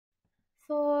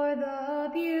For the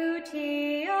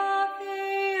beauty of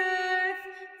the earth,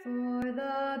 for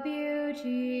the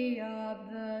beauty of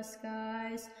the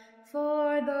skies,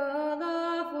 for the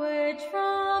love which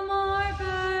from our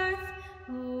birth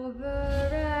over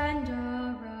and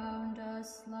around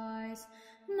us lies.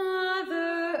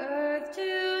 Mother Earth,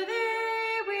 to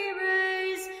thee we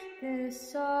raise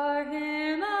this our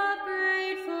hymn of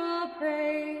grateful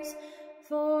praise.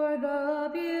 For the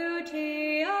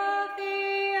beauty of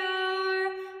the hour,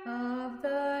 of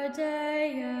the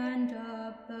day and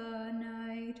of the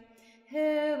night,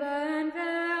 hill and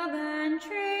vale and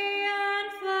tree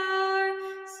and flower,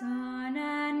 sun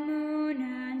and moon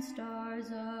and stars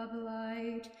of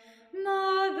light.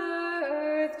 Mother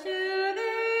Earth, to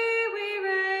thee we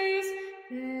raise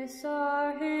this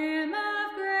our hymn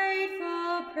of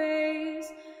grateful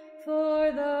praise.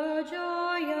 For the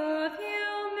joy of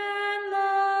human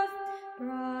love,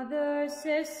 brother,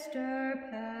 sister,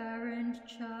 parent,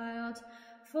 child,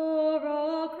 for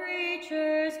all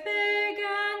creatures big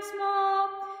and small,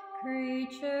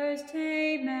 creatures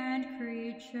tame and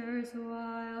creatures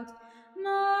wild.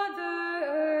 Mother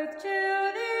Earth,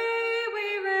 to thee we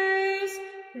raise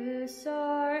this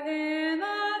our hymn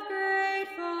of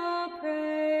grateful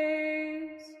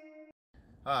praise.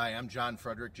 Hi, I'm John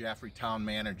Frederick, Jaffrey Town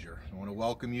Manager. I want to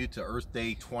welcome you to Earth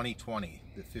Day 2020,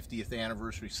 the 50th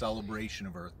anniversary celebration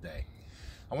of Earth Day.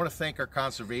 I want to thank our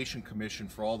Conservation Commission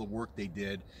for all the work they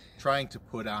did trying to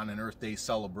put on an Earth Day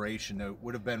celebration that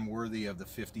would have been worthy of the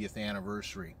 50th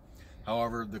anniversary.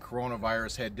 However, the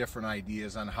coronavirus had different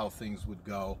ideas on how things would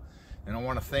go, and I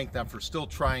want to thank them for still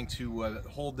trying to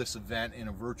hold this event in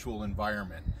a virtual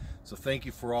environment. So thank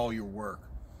you for all your work.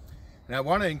 And I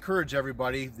want to encourage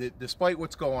everybody that despite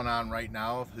what's going on right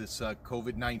now, this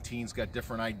COVID-19's got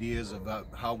different ideas about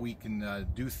how we can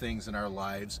do things in our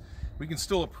lives. We can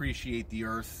still appreciate the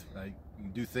earth. We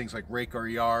can do things like rake our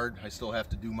yard. I still have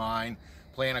to do mine.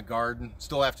 Plant a garden.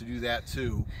 Still have to do that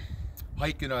too.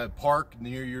 Hike in a park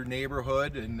near your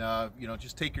neighborhood, and you know,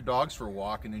 just take your dogs for a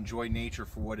walk and enjoy nature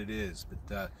for what it is.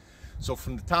 But so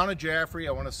from the town of Jaffrey,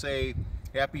 I want to say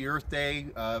Happy Earth Day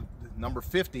number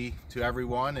 50 to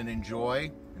everyone, and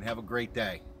enjoy and have a great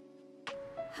day.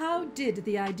 How did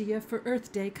the idea for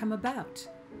Earth Day come about?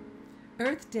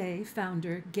 Earth Day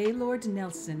founder Gaylord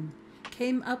Nelson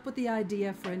came up with the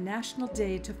idea for a national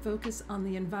day to focus on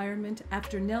the environment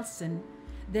after Nelson,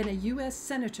 then a U.S.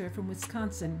 Senator from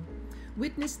Wisconsin,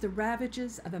 witnessed the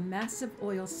ravages of a massive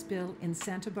oil spill in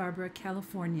Santa Barbara,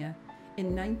 California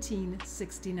in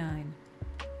 1969.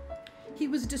 He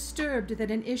was disturbed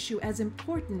that an issue as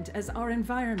important as our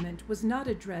environment was not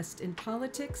addressed in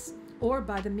politics or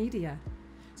by the media,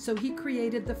 so he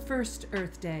created the first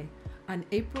Earth Day on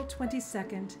April 22,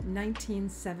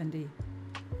 1970.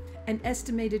 An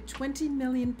estimated 20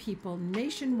 million people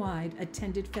nationwide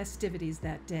attended festivities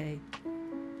that day.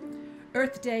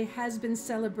 Earth Day has been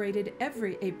celebrated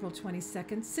every April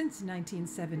 22nd since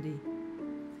 1970.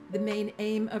 The main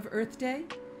aim of Earth Day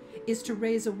is to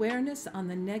raise awareness on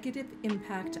the negative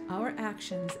impact our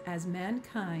actions as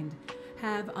mankind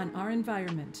have on our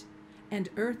environment and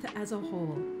Earth as a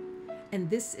whole. And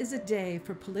this is a day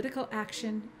for political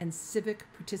action and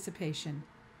civic participation.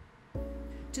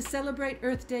 To celebrate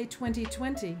Earth Day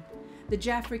 2020, the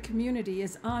Jaffrey community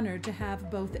is honored to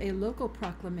have both a local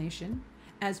proclamation,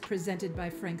 as presented by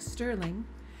Frank Sterling,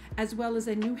 as well as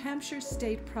a New Hampshire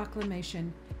state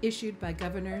proclamation issued by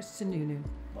Governor Sununu.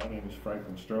 My name is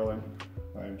Franklin Sterling.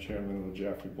 I am chairman of the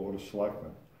Jaffrey Board of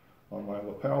Selectmen. On my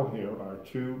lapel here are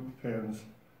two pins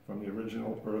from the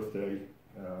original Earth Day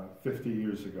 50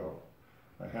 years ago.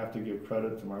 I have to give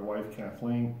credit to my wife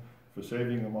Kathleen for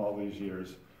saving them all these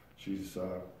years. She's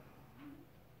a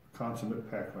consummate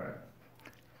pack rat.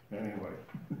 Anyway,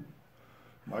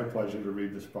 my pleasure to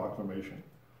read this proclamation.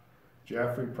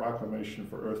 Jaffrey Proclamation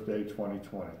for Earth Day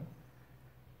 2020.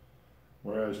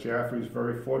 Whereas Jaffrey is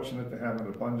very fortunate to have an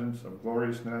abundance of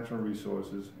glorious natural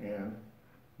resources, and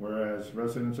whereas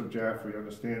residents of Jaffrey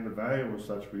understand the value of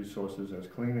such resources as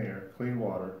clean air, clean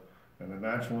water, and a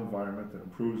natural environment that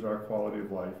improves our quality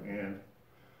of life, and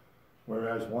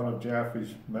whereas one of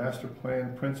Jaffrey's master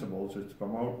plan principles is to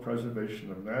promote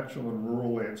preservation of natural and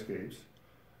rural landscapes,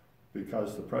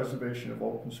 because the preservation of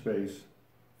open space,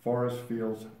 forests,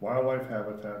 fields, wildlife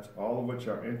habitats, all of which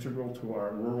are integral to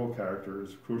our rural character,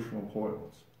 is of crucial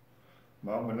importance.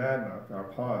 Mount Monadnock, our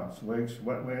ponds, lakes,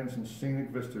 wetlands, and scenic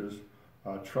vistas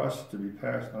are trusts to be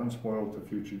passed unspoiled to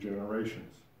future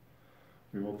generations.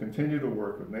 We will continue to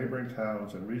work with neighboring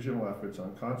towns and regional efforts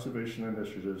on conservation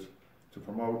initiatives to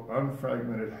promote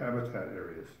unfragmented habitat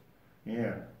areas,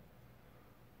 and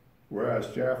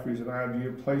Whereas Jaffrey is an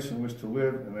ideal place in which to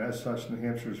live, and as such, New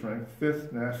Hampshire is ranked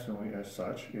 5th nationally as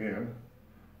such, and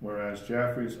whereas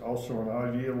Jaffrey is also an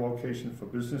ideal location for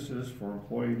businesses for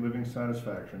employee living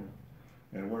satisfaction,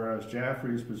 and whereas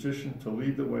Jaffrey is positioned to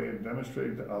lead the way in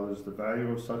demonstrating to others the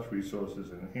value of such resources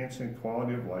in enhancing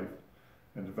quality of life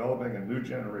and developing a new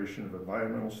generation of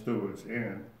environmental stewards,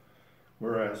 and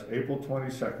whereas April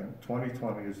 22nd,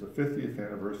 2020 is the 50th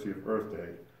anniversary of Earth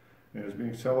Day and is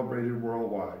being celebrated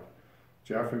worldwide,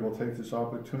 Jaffrey will take this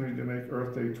opportunity to make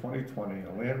Earth Day 2020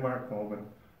 a landmark moment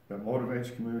that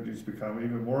motivates communities to become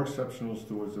even more exceptional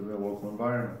stewards of their local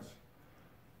environments.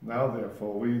 Now,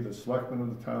 therefore, we, the Selectmen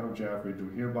of the Town of Jaffrey, do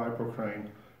hereby proclaim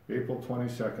April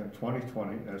 22nd,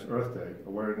 2020 as Earth Day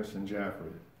Awareness in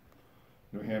Jaffrey,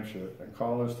 New Hampshire, and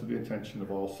call this to the attention of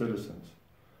all citizens.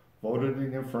 Voted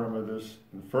in the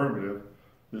affirmative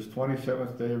this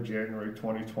 27th day of January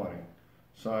 2020.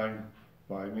 Signed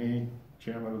by me,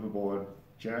 Chairman of the Board,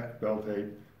 Jack Beltate,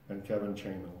 and Kevin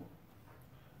Chamberlain.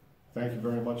 Thank you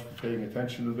very much for paying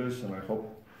attention to this, and I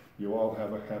hope you all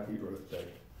have a happy Earth Day.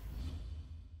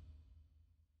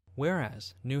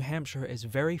 Whereas New Hampshire is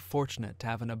very fortunate to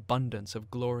have an abundance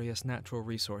of glorious natural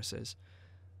resources,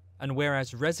 and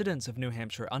whereas residents of New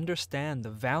Hampshire understand the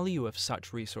value of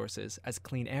such resources as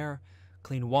clean air,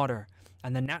 clean water,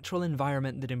 and the natural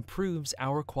environment that improves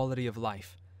our quality of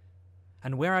life,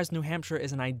 and whereas New Hampshire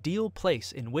is an ideal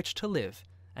place in which to live,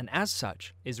 and as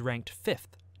such is ranked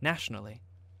 5th nationally,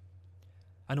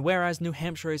 and whereas New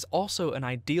Hampshire is also an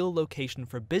ideal location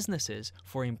for businesses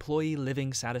for employee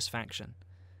living satisfaction,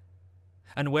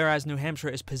 and whereas New Hampshire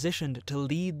is positioned to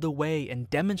lead the way in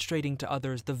demonstrating to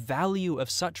others the value of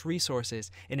such resources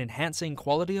in enhancing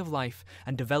quality of life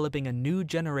and developing a new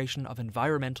generation of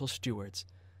environmental stewards,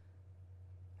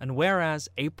 and whereas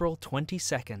April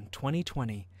 22nd,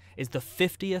 2020 is the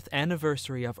 50th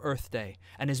anniversary of Earth Day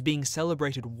and is being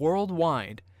celebrated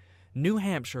worldwide, New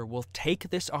Hampshire will take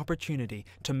this opportunity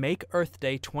to make Earth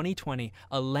Day 2020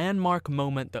 a landmark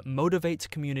moment that motivates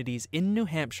communities in New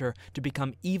Hampshire to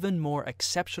become even more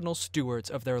exceptional stewards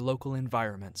of their local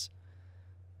environments.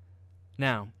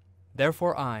 Now,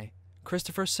 therefore I,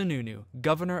 Christopher Sununu,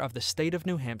 Governor of the State of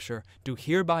New Hampshire, do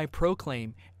hereby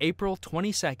proclaim April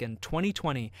 22nd,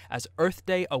 2020 as Earth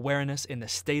Day Awareness in the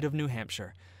State of New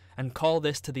Hampshire, and call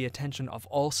this to the attention of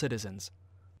all citizens.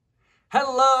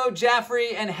 Hello,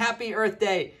 Jaffrey, and happy Earth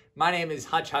Day. My name is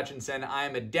Hutch Hutchinson. I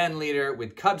am a den leader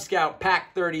with Cub Scout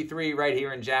Pack 33 right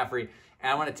here in Jaffrey.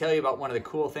 And I want to tell you about one of the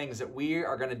cool things that we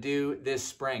are going to do this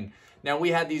spring. Now, we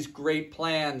had these great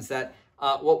plans that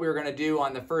what we were going to do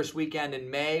on the first weekend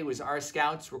in May was our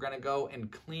scouts were going to go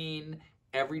and clean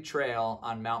every trail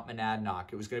on Mount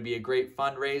Monadnock. It was going to be a great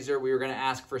fundraiser. We were going to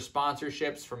ask for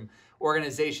sponsorships from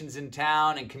organizations in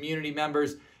town and community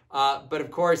members. But of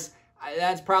course,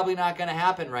 that's probably not going to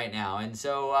happen right now. And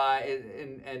so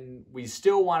and we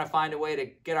still want to find a way to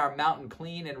get our mountain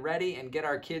clean and ready and get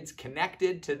our kids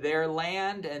connected to their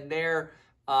land and their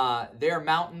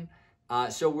mountain.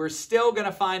 So we're still going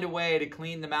to find a way to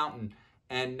clean the mountain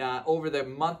and over the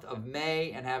month of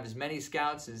May and have as many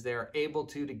scouts as they're able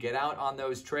to get out on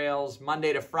those trails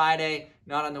Monday to Friday,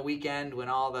 not on the weekend when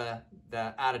all the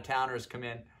out-of-towners come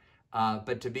in,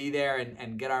 but to be there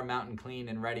and get our mountain clean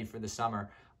and ready for the summer.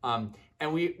 And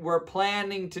we're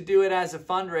planning to do it as a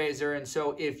fundraiser. And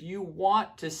so if you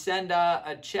want to send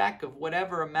a check of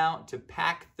whatever amount to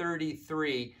Pack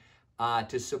 33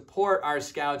 to support our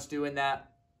scouts doing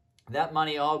that, that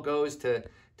money all goes to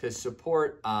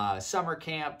support summer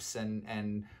camps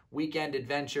and weekend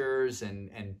adventures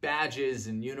and badges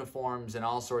and uniforms and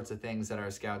all sorts of things that our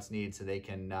scouts need so they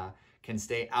can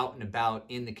stay out and about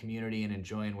in the community and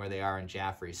enjoying where they are in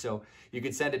Jaffrey. So you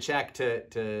could send a check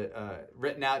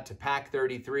written out to Pack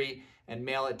 33 and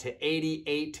mail it to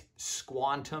 88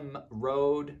 Squantum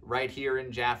Road right here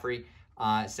in Jaffrey.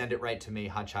 Send it right to me,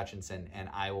 Hutch Hutchinson, and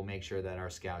I will make sure that our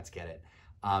scouts get it.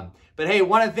 But hey,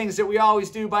 one of the things that we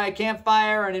always do by a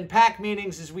campfire and in pack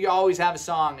meetings is we always have a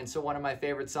song. And so one of my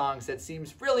favorite songs that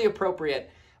seems really appropriate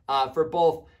for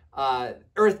both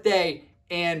Earth Day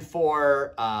and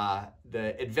for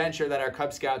the adventure that our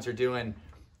Cub Scouts are doing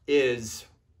is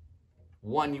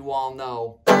one you all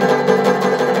know.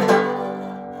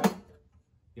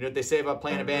 You know what they say about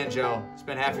playing a banjo?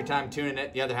 Spend half your time tuning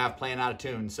it, the other half playing out of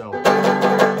tune. So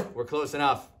we're close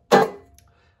enough.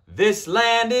 This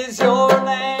land is your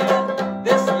land.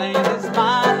 This land is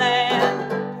my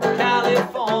land. From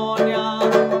California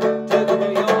to the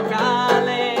New York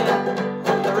Island.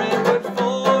 From the Redwood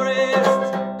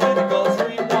Forest to the Gulf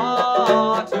Stream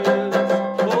waters.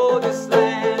 Oh, this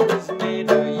land is made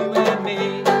for you and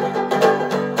me.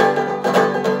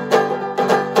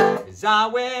 As I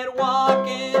went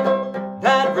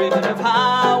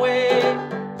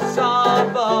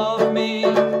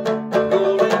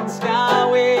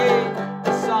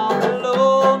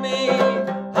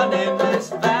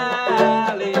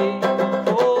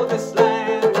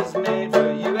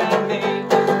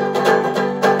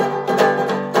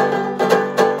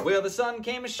sun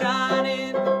came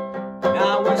a-shining,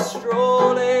 now we're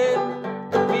strolling,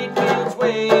 wheat fields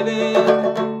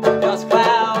waving, dust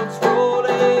clouds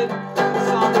rolling, the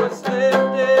sun was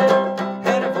lifted,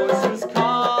 and a voice was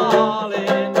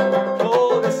calling,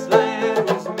 oh, this land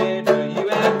was made for you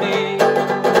and me.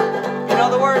 You know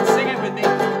the words, sing it with me.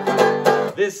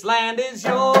 This land is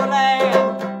your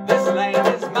land, this land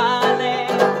is my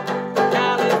land, from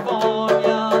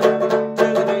California to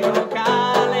the New York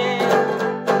Island,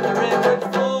 the redwood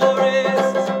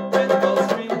forests with the Gulf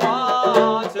Stream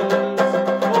waters,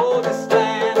 oh, this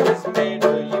land was made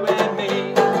for you and me.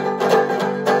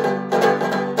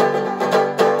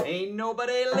 Ain't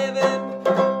nobody living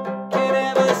can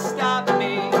ever stop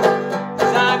me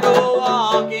as I go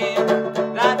walking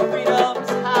that freedom's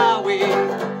highway.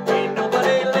 Ain't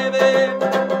nobody living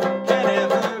can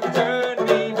ever turn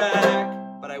me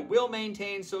back, but I will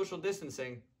maintain social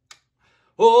distancing.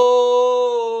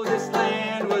 Oh, this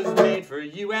land was made for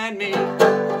you and me.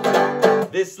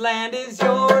 This land is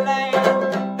your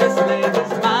land, this land is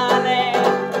my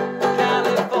land, from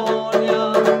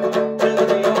California to the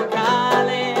New York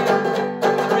Island, the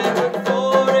redwood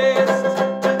forests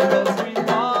to the Gulf Stream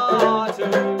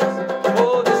waters.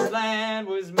 Oh, this land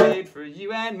was made for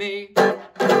you and me.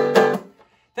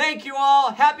 Thank you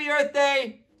all. Happy Earth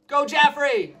Day. Go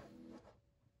Jaffrey.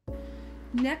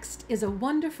 Next is a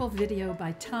wonderful video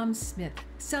by Tom Smith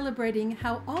celebrating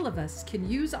how all of us can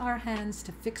use our hands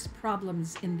to fix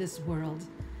problems in this world.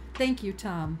 Thank you,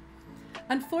 Tom.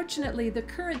 Unfortunately, the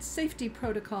current safety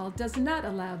protocol does not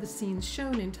allow the scenes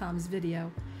shown in Tom's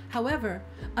video. However,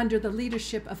 under the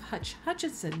leadership of Hutch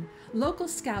Hutchinson, local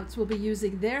scouts will be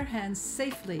using their hands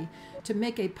safely to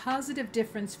make a positive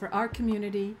difference for our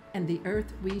community and the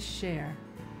earth we share.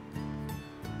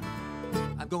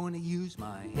 I'm going to use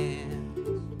my hands.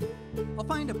 I'll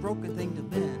find a broken thing to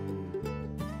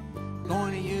bend.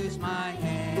 Going to use my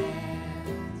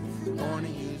hands. Going to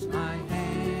use my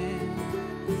hands.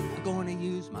 I'm going to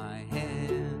use my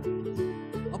hands.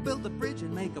 I'll build a bridge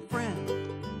and make a friend.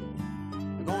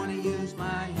 I'm going to use my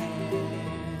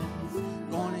hands.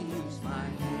 Going to use my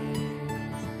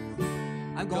hands.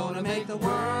 I'm going to make the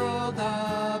world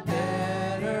a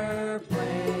better place.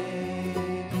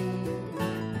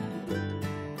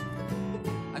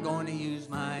 I'm going to use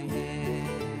my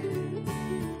hands.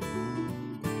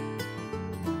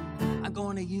 I'm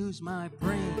going to use my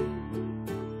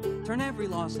brain. Turn every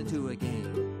loss into a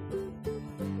gain.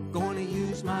 Going to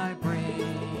use my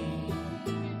brain.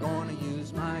 Going to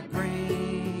use my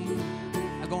brain.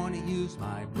 I'm going to use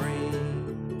my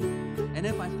brain. And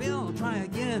if I fail, I'll try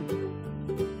again.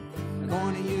 I'm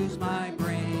going to use my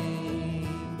brain.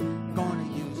 I'm going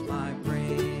to use my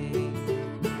brain.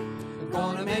 I'm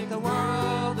going to make the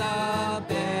world a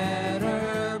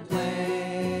better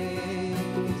place.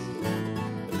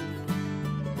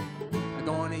 I'm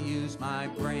going to use my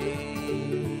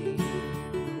brain.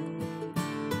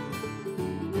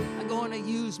 I'm going to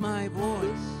use my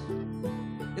voice.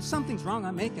 If something's wrong,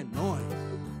 I make a noise.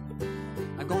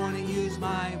 I'm going to use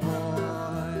my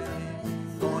voice.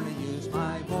 Going to use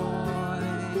my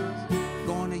voice.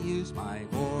 Going to use my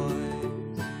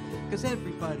voice. 'Cause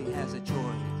everybody has a choice.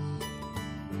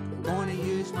 I'm going to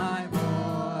use my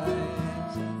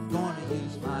voice. Going to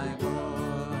use my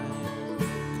voice.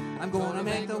 I'm going to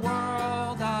make the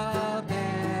world a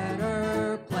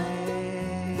better place.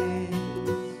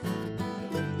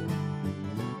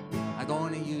 I'm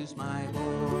going to use my voice.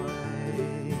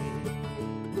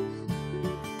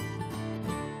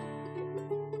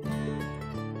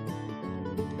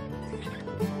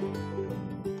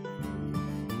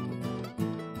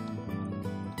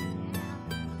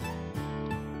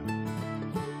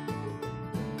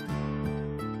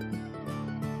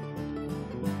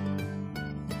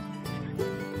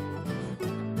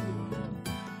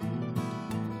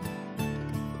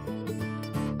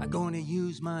 I'm going to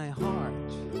use my heart.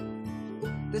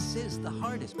 This is the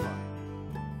hardest part.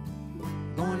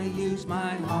 Going to use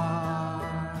my heart.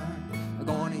 I'm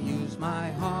going to use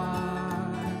my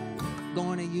heart.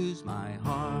 Going to use my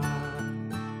heart.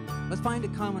 Let's find a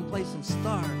common place and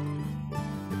start.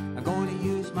 I'm going to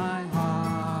use my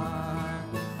heart.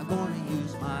 I'm going to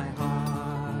use my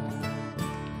heart.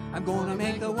 I'm going to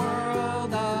make the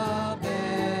world a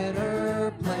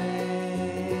better place.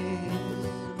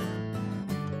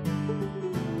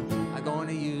 I'm going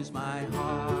to use my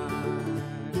heart.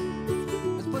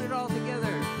 Let's put it all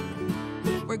together.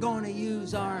 We're going to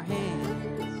use our hands.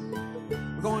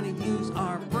 We're going to use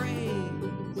our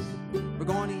brains. We're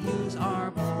going to use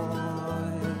our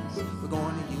voice. We're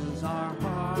going to use our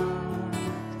heart.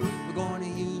 We're going to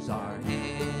use our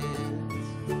hands.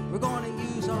 We're going to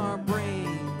use our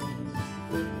brains.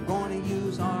 We're going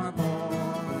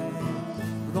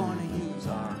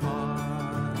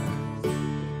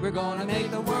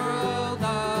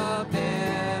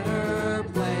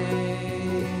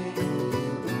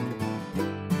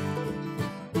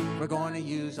we're going to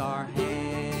use our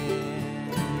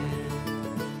hands.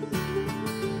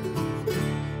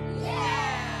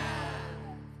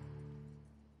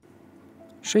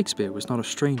 Shakespeare was not a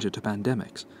stranger to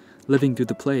pandemics. Living through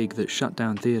the plague that shut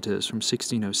down theatres from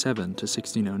 1607 to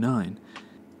 1609,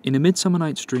 in A Midsummer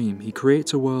Night's Dream he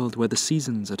creates a world where the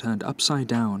seasons are turned upside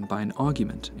down by an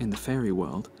argument in the fairy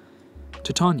world.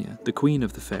 Titania, the queen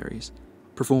of the fairies,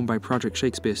 performed by Project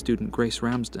Shakespeare student Grace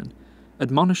Ramsden,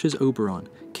 admonishes Oberon,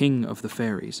 king of the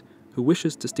fairies, who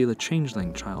wishes to steal a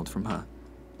changeling child from her.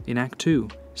 In Act 2,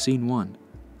 Scene 1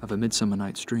 of A Midsummer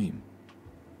Night's Dream.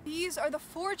 These are the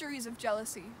forgeries of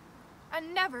jealousy.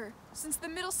 And never, since the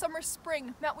middle summer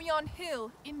spring, met we on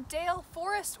hill, in dale,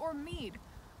 forest, or mead,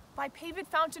 by paved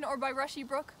fountain or by rushy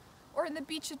brook, or in the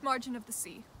beached margin of the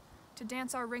sea, to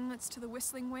dance our ringlets to the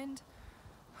whistling wind.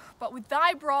 But with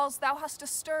thy brawls thou hast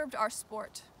disturbed our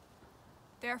sport.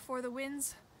 Therefore the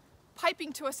winds,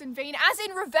 piping to us in vain, as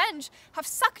in revenge, have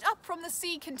sucked up from the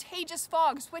sea contagious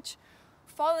fogs, which,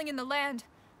 falling in the land,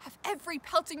 have every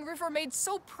pelting river made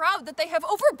so proud that they have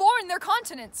overborne their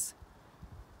continents.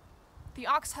 The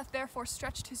ox hath therefore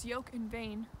stretched his yoke in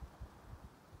vain.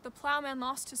 The ploughman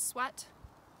lost his sweat,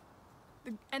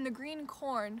 and the green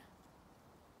corn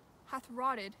hath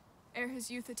rotted ere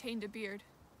his youth attained a beard.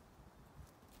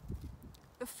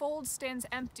 The fold stands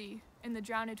empty in the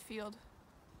drowned field,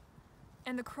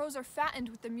 and the crows are fattened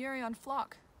with the murrion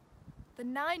flock. The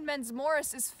 9 men's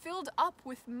morris is filled up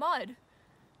with mud,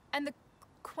 and the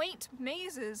quaint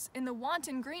mazes in the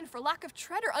wanton green for lack of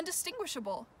tread are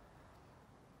undistinguishable.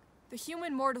 The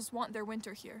human mortals want their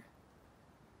winter here.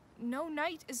 No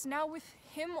night is now with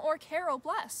hymn or carol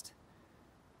blessed.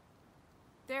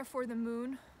 Therefore the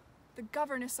moon, the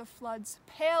governess of floods,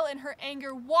 pale in her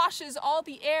anger, washes all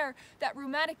the air that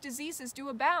rheumatic diseases do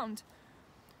abound.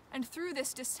 And through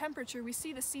this distemperature we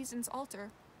see the seasons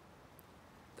alter.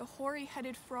 The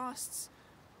hoary-headed frosts,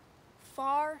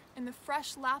 far in the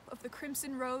fresh lap of the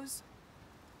crimson rose,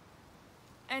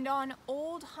 and on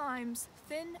old Hime's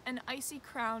thin and icy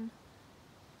crown,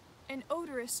 an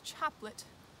odorous chaplet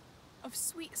of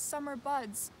sweet summer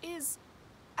buds is,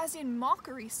 as in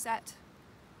mockery set,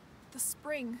 the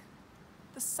spring,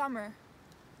 the summer,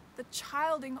 the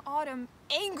childing autumn,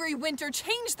 angry winter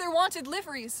change their wonted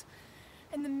liveries,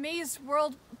 and the mazed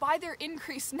world by their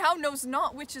increase now knows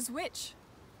not which is which.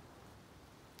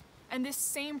 And this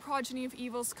same progeny of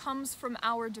evils comes from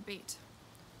our debate,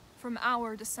 from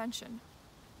our dissension.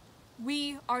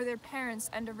 We are their parents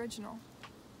and original.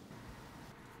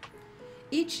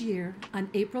 Each year, on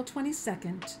April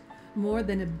 22nd, more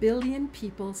than 1 billion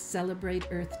people celebrate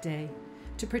Earth Day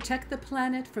to protect the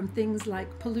planet from things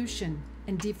like pollution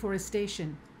and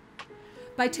deforestation.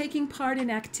 By taking part in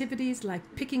activities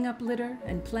like picking up litter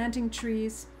and planting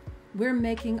trees, we're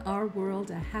making our world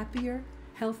a happier,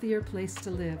 healthier place to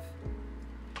live.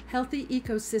 Healthy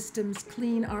ecosystems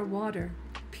clean our water,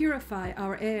 purify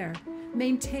our air,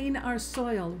 maintain our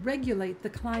soil, regulate the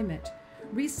climate,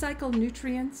 recycle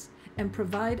nutrients, and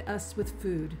provide us with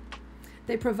food.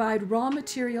 They provide raw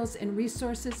materials and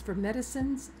resources for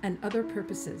medicines and other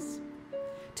purposes.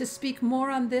 To speak more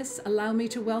on this, allow me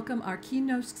to welcome our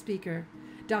keynote speaker,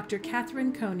 Dr.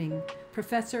 Catherine Koning,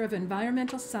 Professor of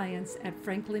Environmental Science at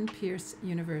Franklin Pierce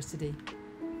University.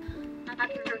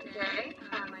 Happy Earth Day.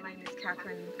 My name is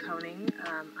Catherine Koning.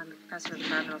 I'm a professor of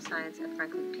environmental science at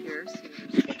Franklin Pierce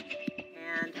University,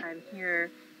 and I'm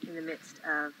here in the midst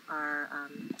of our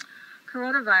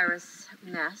coronavirus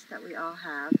mess that we all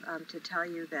have to tell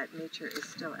you that nature is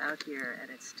still out here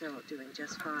and it's still doing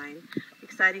just fine. The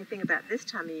exciting thing about this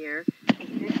time of year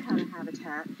is this kind of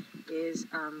habitat is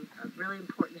a really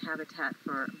important habitat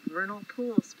for vernal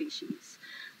pool species.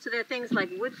 So there are things like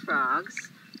wood frogs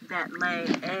that lay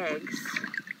eggs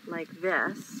like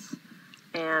this,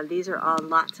 and these are all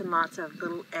lots and lots of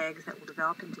little eggs that will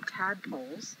develop into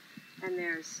tadpoles, and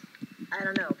there's, I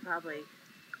don't know, probably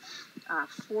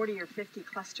 40 or 50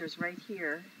 clusters right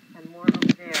here and more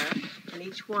over there, and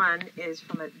each one is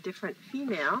from a different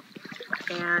female,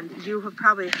 and you have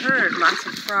probably heard lots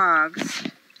of frogs.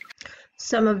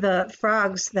 Some of the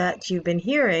frogs that you've been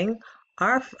hearing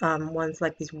are ones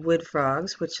like these wood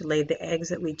frogs, which laid the eggs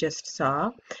that we just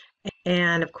saw.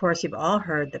 And of course, you've all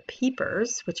heard the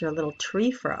peepers, which are little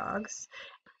tree frogs.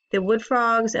 The wood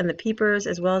frogs and the peepers,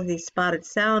 as well as these spotted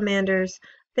salamanders,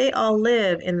 they all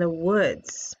live in the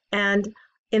woods. And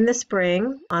in the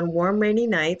spring, on warm, rainy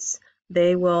nights,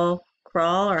 they will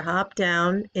crawl or hop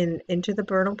down into the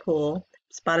vernal pool.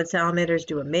 Spotted salamanders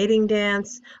do a mating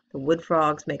dance. The wood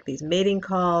frogs make these mating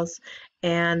calls,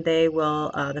 and they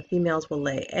will, the females will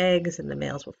lay eggs and the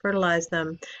males will fertilize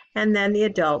them, and then the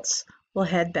adults will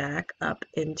head back up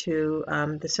into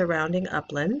the surrounding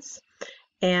uplands.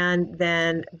 And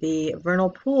then the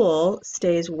vernal pool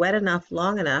stays wet enough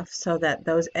long enough so that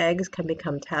those eggs can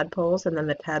become tadpoles, and then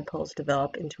the tadpoles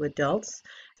develop into adults.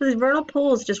 So the vernal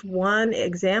pool is just one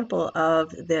example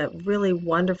of the really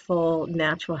wonderful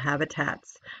natural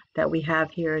habitats that we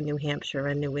have here in New Hampshire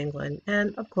and New England,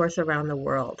 and of course around the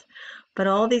world. But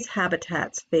all these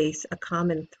habitats face a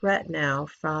common threat now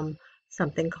from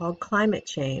something called climate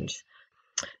change.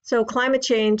 So climate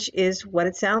change is what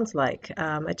it sounds like,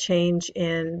 a change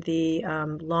in the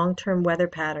long-term weather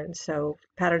patterns, so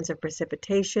patterns of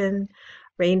precipitation,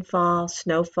 rainfall,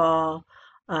 snowfall,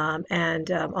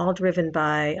 and all driven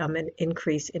by an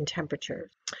increase in temperature.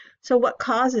 So what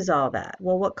causes all that?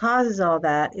 Well, what causes all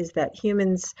that is that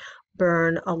humans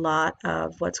burn a lot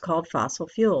of what's called fossil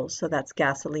fuels. So that's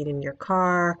gasoline in your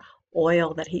car,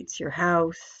 oil that heats your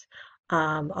house.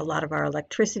 A lot of our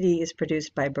electricity is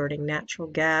produced by burning natural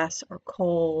gas or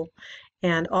coal,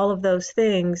 and all of those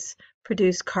things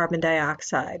produce carbon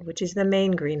dioxide, which is the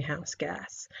main greenhouse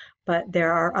gas. But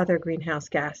there are other greenhouse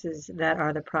gases that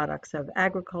are the products of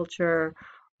agriculture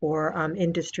or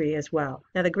industry as well.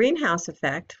 Now the greenhouse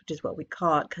effect, which is what we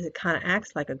call it because it kind of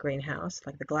acts like a greenhouse,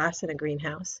 like the glass in a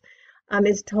greenhouse,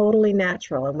 is totally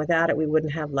natural, and without it we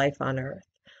wouldn't have life on Earth.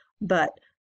 But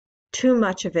too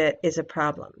much of it is a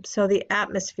problem. So the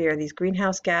atmosphere, these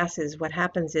greenhouse gases, what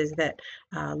happens is that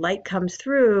light comes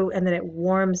through and then it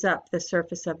warms up the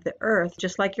surface of the Earth,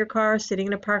 just like your car sitting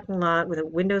in a parking lot with the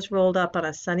windows rolled up on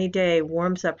a sunny day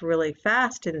warms up really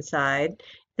fast inside.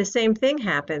 The same thing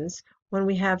happens when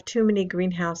we have too many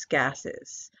greenhouse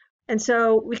gases. And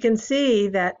so we can see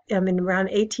that in around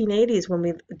 1880s when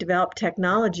we developed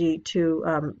technology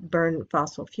to burn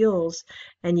fossil fuels,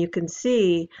 and you can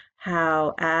see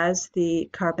how as the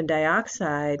carbon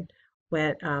dioxide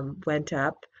went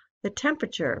up, the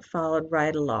temperature followed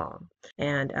right along.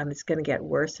 And it's going to get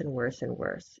worse and worse and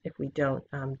worse if we don't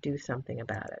do something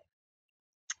about it.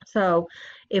 So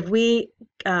if we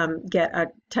get a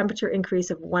temperature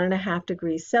increase of 1.5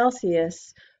 degrees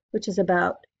Celsius, which is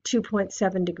about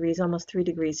 2.7 degrees, almost 3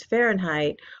 degrees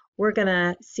Fahrenheit, we're going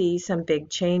to see some big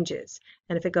changes.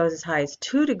 And if it goes as high as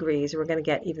 2 degrees, we're going to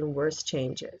get even worse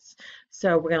changes.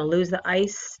 So we're going to lose the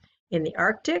ice in the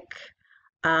Arctic,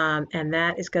 and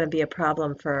that is going to be a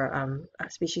problem for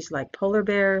species like polar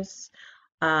bears.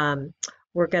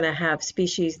 We're going to have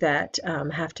species that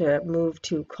have to move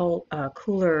to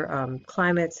cooler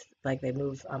climates, like they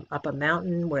move up a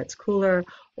mountain where it's cooler,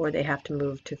 or they have to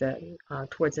move to the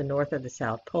towards the north or the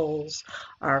south poles.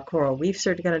 Our coral reefs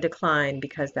are going to decline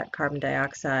because that carbon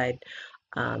dioxide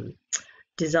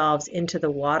dissolves into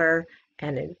the water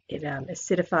and it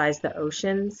acidifies the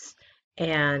oceans,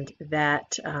 and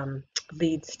that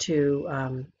leads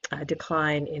to a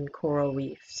decline in coral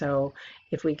reef. So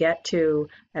if we get to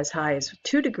as high as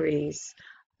 2 degrees,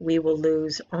 we will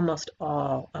lose almost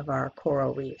all of our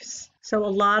coral reefs. So a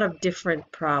lot of different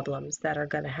problems that are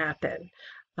going to happen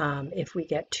if we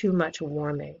get too much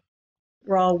warming.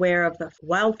 We're all aware of the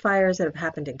wildfires that have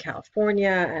happened in California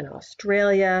and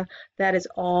Australia. That is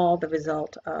all the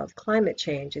result of climate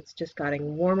change. It's just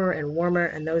getting warmer and warmer,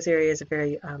 and those areas are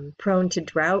very prone to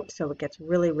drought, so it gets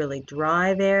really, really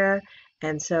dry there.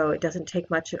 And so it doesn't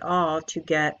take much at all to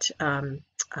get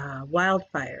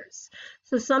wildfires.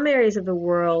 So some areas of the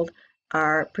world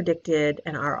are predicted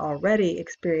and are already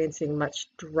experiencing much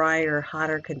drier,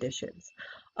 hotter conditions.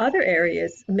 Other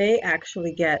areas may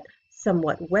actually get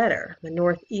somewhat wetter. The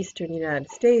northeastern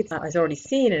United States has already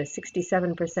seen a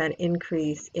 67%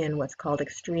 increase in what's called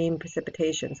extreme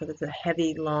precipitation. So that's a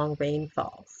heavy, long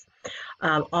rainfalls.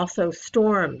 Also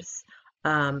storms,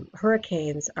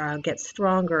 hurricanes get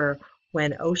stronger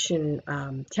when ocean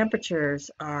temperatures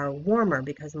are warmer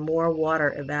because more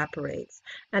water evaporates,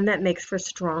 and that makes for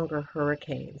stronger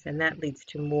hurricanes, and that leads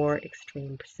to more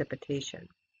extreme precipitation.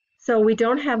 So we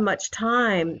don't have much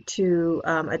time to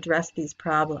address these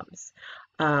problems.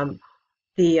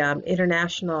 The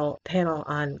International Panel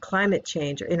on Climate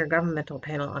Change, or Intergovernmental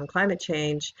Panel on Climate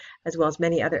Change, as well as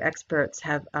many other experts,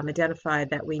 have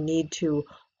identified that we need to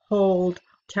hold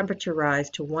temperature rise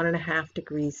to 1.5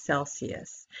 degrees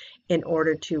Celsius in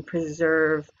order to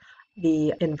preserve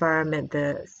the environment,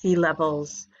 the sea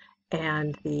levels,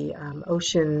 and the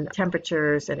ocean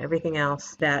temperatures and everything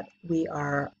else that we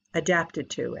are adapted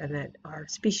to, and that our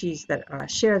species that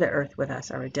share the earth with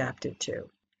us are adapted to.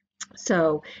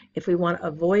 So if we want to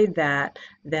avoid that,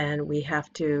 then we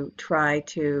have to try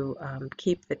to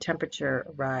keep the temperature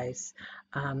rise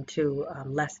to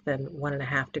less than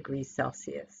 1.5 degrees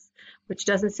Celsius, which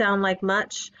doesn't sound like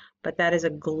much, but that is a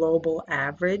global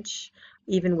average.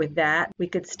 even with that, we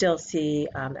could still see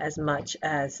as much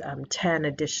as 10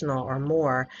 additional or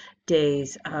more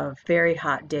days of very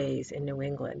hot days in New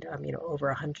England, over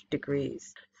 100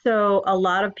 degrees. So a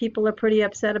lot of people are pretty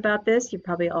upset about this. You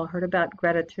probably all heard about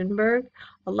Greta Thunberg.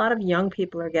 A lot of young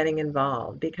people are getting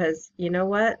involved because, you know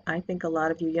what? I think a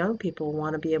lot of you young people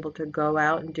want to be able to go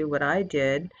out and do what I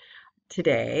did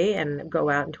today and go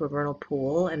out into a vernal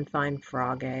pool and find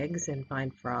frog eggs and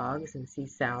find frogs and see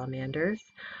salamanders.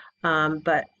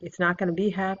 But it's not going to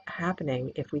be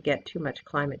happening if we get too much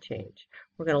climate change.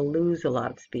 We're going to lose a lot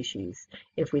of species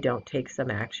if we don't take some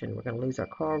action. We're going to lose our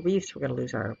coral reefs. We're going to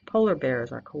lose our polar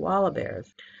bears, our koala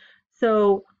bears.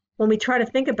 So when we try to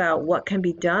think about what can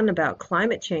be done about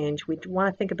climate change, we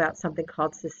want to think about something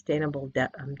called sustainable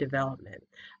development.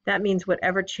 That means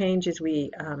whatever changes we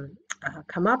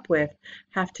come up with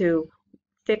have to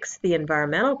fix the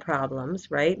environmental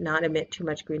problems, right? Not emit too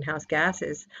much greenhouse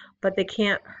gases, but they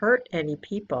can't hurt any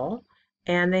people,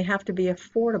 and they have to be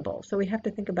affordable. So we have to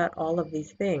think about all of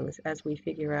these things as we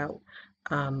figure out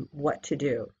what to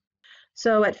do.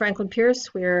 So at Franklin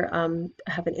Pierce, we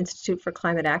have an Institute for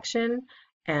Climate Action,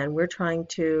 and we're trying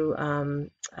to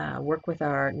work with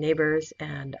our neighbors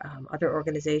and other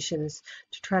organizations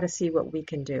to try to see what we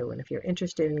can do. And if you're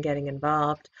interested in getting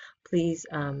involved, please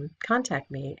contact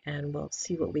me and we'll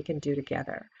see what we can do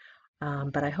together.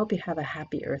 But I hope you have a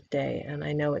happy Earth Day. And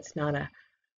I know it's not a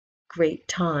great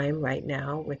time right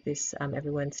now with this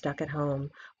everyone stuck at home,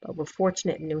 but we're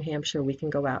fortunate in New Hampshire we can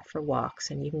go out for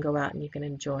walks and you can go out and you can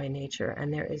enjoy nature,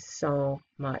 and there is so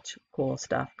much cool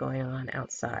stuff going on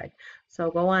outside.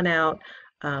 So go on out,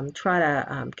 try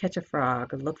to catch a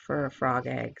frog, look for frog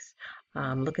eggs,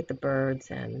 look at the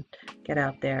birds, and get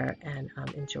out there and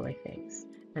enjoy things.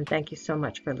 And thank you so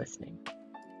much for listening.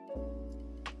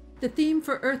 The theme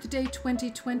for Earth Day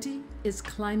 2020 is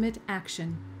climate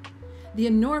action. The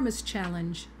enormous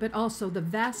challenge, but also the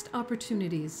vast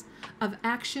opportunities of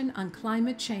action on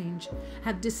climate change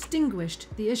have distinguished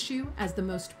the issue as the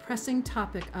most pressing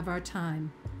topic of our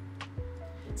time.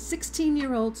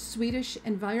 16-year-old Swedish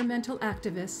environmental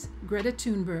activist Greta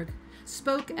Thunberg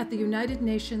spoke at the United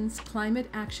Nations Climate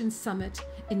Action Summit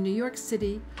in New York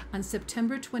City on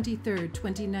September 23,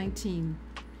 2019.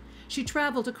 She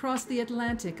traveled across the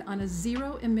Atlantic on a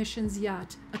zero-emissions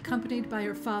yacht accompanied by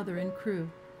her father and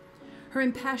crew. Her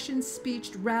impassioned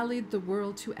speech rallied the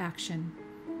world to action.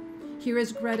 Here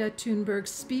is Greta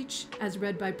Thunberg's speech as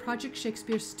read by Project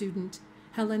Shakespeare student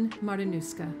Helen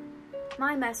Martinuska.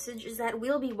 My message is that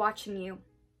we'll be watching you.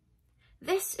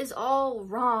 This is all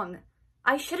wrong.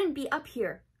 I shouldn't be up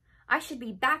here. I should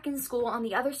be back in school on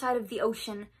the other side of the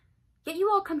ocean, yet you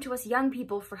all come to us young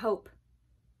people for hope.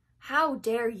 How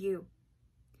dare you?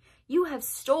 You have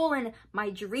stolen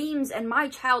my dreams and my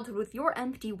childhood with your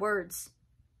empty words.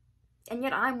 And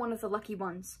yet I'm one of the lucky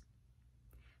ones.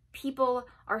 People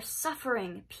are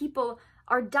suffering. People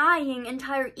are dying.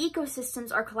 Entire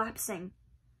ecosystems are collapsing.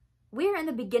 We're in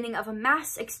the beginning of a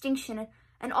mass extinction,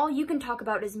 and all you can talk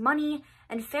about is money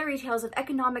and fairy tales of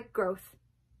economic growth.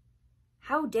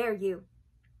 How dare you?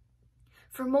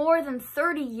 For more than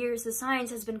 30 years, the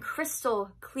science has been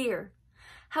crystal clear.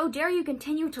 How dare you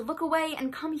continue to look away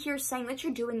and come here saying that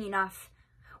you're doing enough,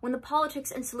 when the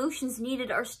politics and solutions needed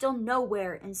are still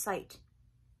nowhere in sight.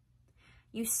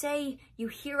 You say you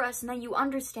hear us and that you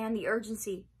understand the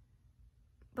urgency.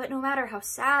 But no matter how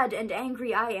sad and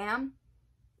angry I am,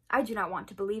 I do not want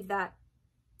to believe that.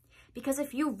 Because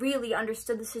if you really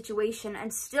understood the situation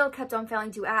and still kept on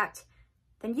failing to act,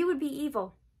 then you would be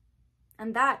evil.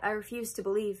 And that I refuse to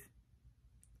believe.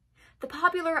 The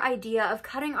popular idea of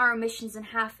cutting our emissions in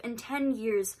half in 10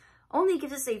 years only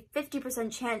gives us a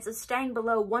 50% chance of staying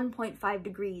below 1.5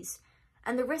 degrees,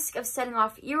 and the risk of setting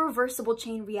off irreversible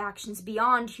chain reactions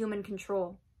beyond human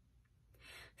control.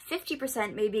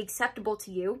 50% may be acceptable to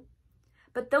you,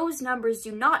 but those numbers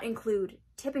do not include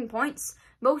tipping points,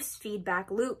 most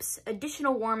feedback loops,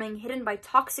 additional warming hidden by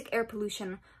toxic air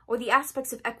pollution, or the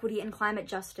aspects of equity and climate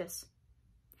justice.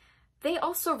 They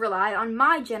also rely on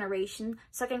my generation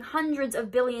sucking hundreds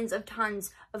of billions of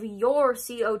tons of your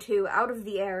CO2 out of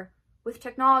the air, with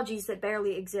technologies that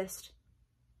barely exist.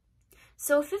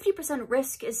 So 50%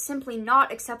 risk is simply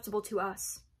not acceptable to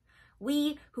us,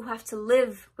 we who have to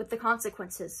live with the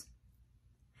consequences.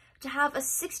 To have a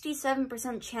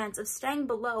 67% chance of staying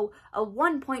below a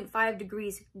 1.5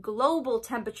 degrees global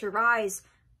temperature rise,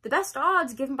 the best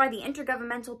odds given by the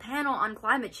Intergovernmental Panel on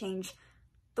Climate Change,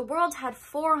 the world had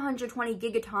 420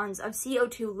 gigatons of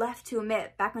CO2 left to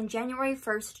emit back on January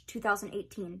 1st,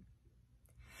 2018.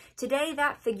 Today,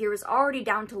 that figure is already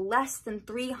down to less than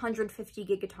 350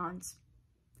 gigatons.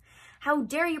 How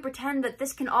dare you pretend that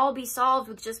this can all be solved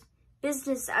with just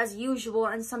business as usual,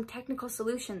 and some technical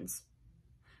solutions.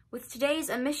 With today's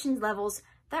emissions levels,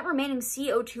 that remaining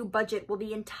CO2 budget will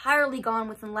be entirely gone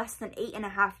within less than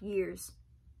 8.5 years.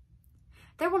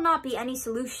 There will not be any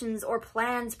solutions or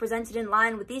plans presented in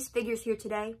line with these figures here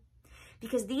today,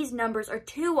 because these numbers are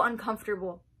too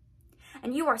uncomfortable,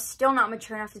 and you are still not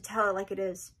mature enough to tell it like it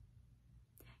is.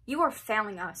 You are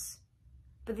failing us,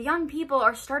 but the young people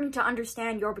are starting to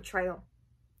understand your betrayal.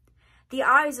 The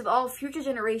eyes of all future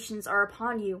generations are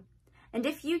upon you, and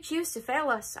if you choose to fail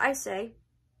us, I say,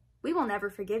 we will never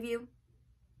forgive you.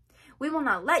 We will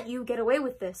not let you get away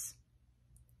with this.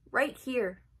 Right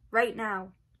here, right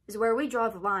now, is where we draw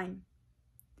the line.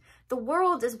 The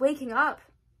world is waking up,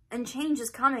 and change is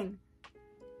coming,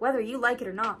 whether you like it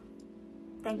or not.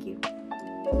 Thank you.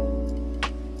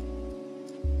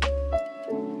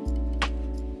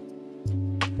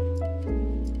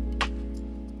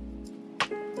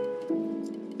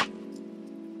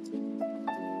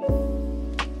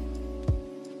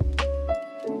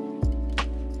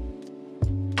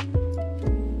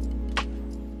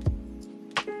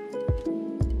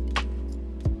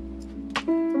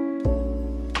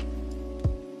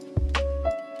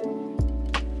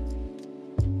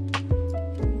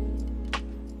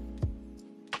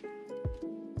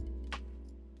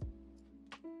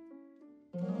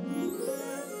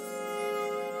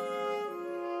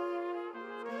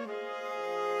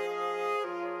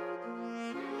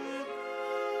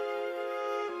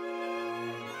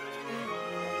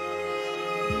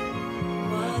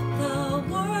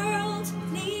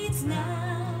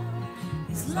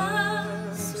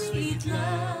 Love, sweet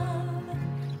love.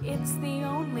 It's the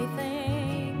only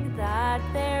thing that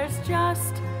there's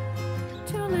just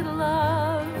too little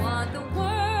of. What the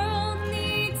world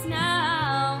needs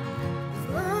now is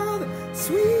love,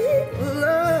 sweet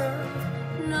love.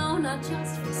 No, not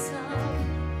just for some,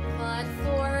 but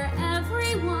for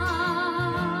everyone.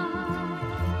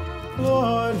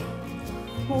 Lord,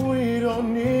 we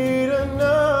don't need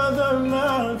another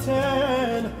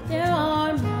mountain. There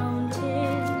are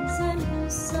mountains and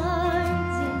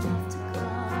hillsides enough to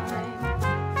climb.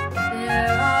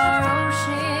 There are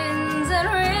oceans and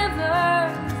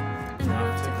rivers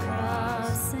enough to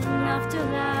cross, enough to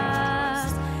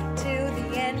last to the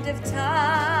end of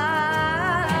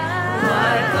time.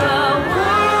 What the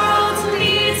world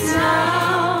needs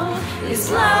now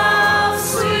is love,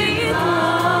 sweet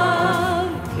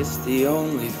love. It's the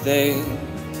only thing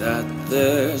that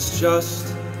there's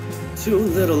just too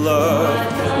little of.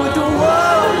 What the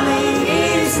world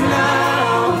needs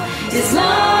now is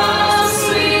love,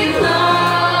 sweet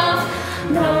love.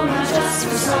 No, not just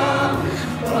for some,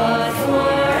 but for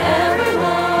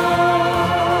everyone.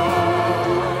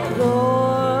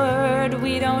 Lord,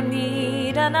 we don't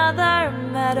need another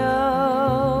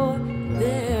meadow.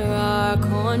 There are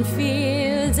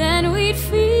cornfields and wheat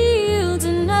fields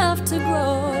enough to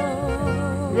grow.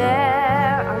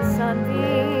 There are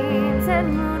sunbeams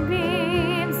and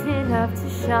moonbeams enough to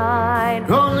shine.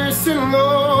 Oh, listen,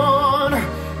 Lord,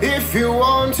 if you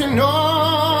want to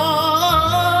know